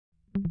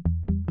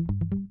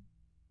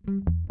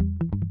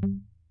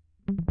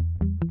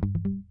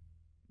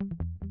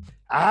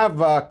I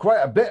have quite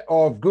a bit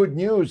of good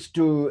news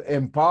to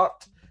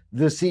impart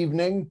this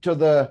evening to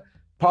the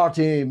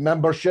party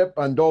membership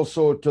and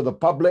also to the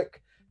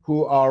public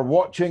who are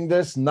watching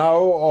this now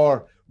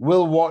or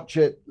will watch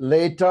it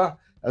later,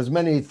 as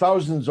many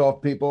thousands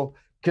of people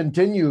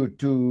continue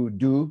to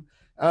do.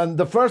 And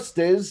the first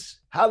is,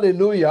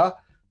 hallelujah,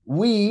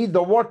 we,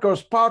 the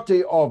Workers'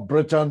 Party of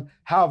Britain,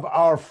 have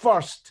our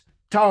first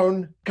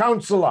town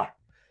councillor.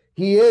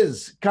 He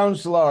is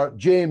Councillor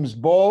James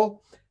Ball,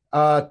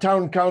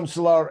 Town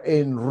Councillor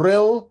in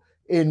Rhyl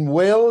in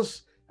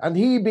Wales, and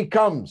he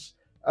becomes,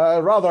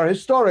 rather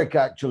historic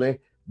actually,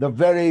 the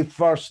very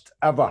first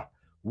ever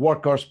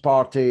Workers'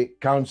 Party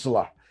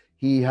councillor.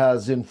 He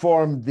has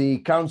informed the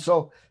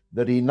council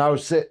that he now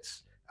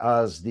sits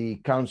as the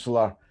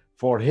councillor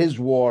for his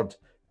ward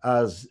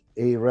as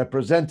a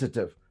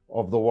representative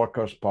of the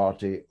Workers'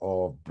 Party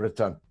of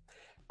Britain.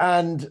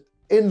 And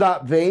in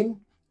that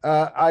vein,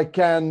 I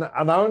can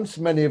announce,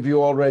 many of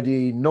you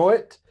already know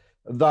it,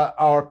 that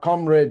our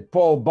comrade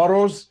Paul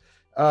Burrows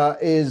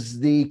is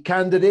the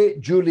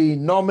candidate duly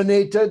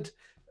nominated.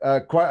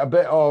 Quite a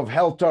bit of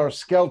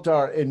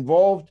helter-skelter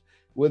involved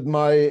with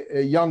my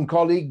young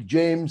colleague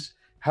James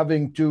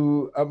having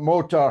to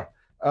motor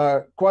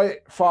quite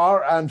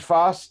far and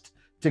fast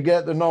to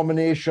get the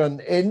nomination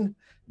in.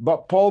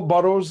 But Paul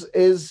Burrows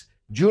is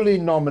duly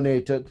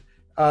nominated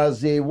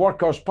as a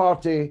Workers'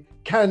 Party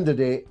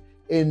candidate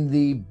in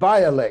the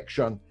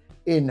by-election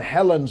in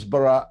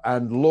Helensburgh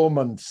and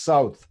Lomond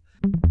South.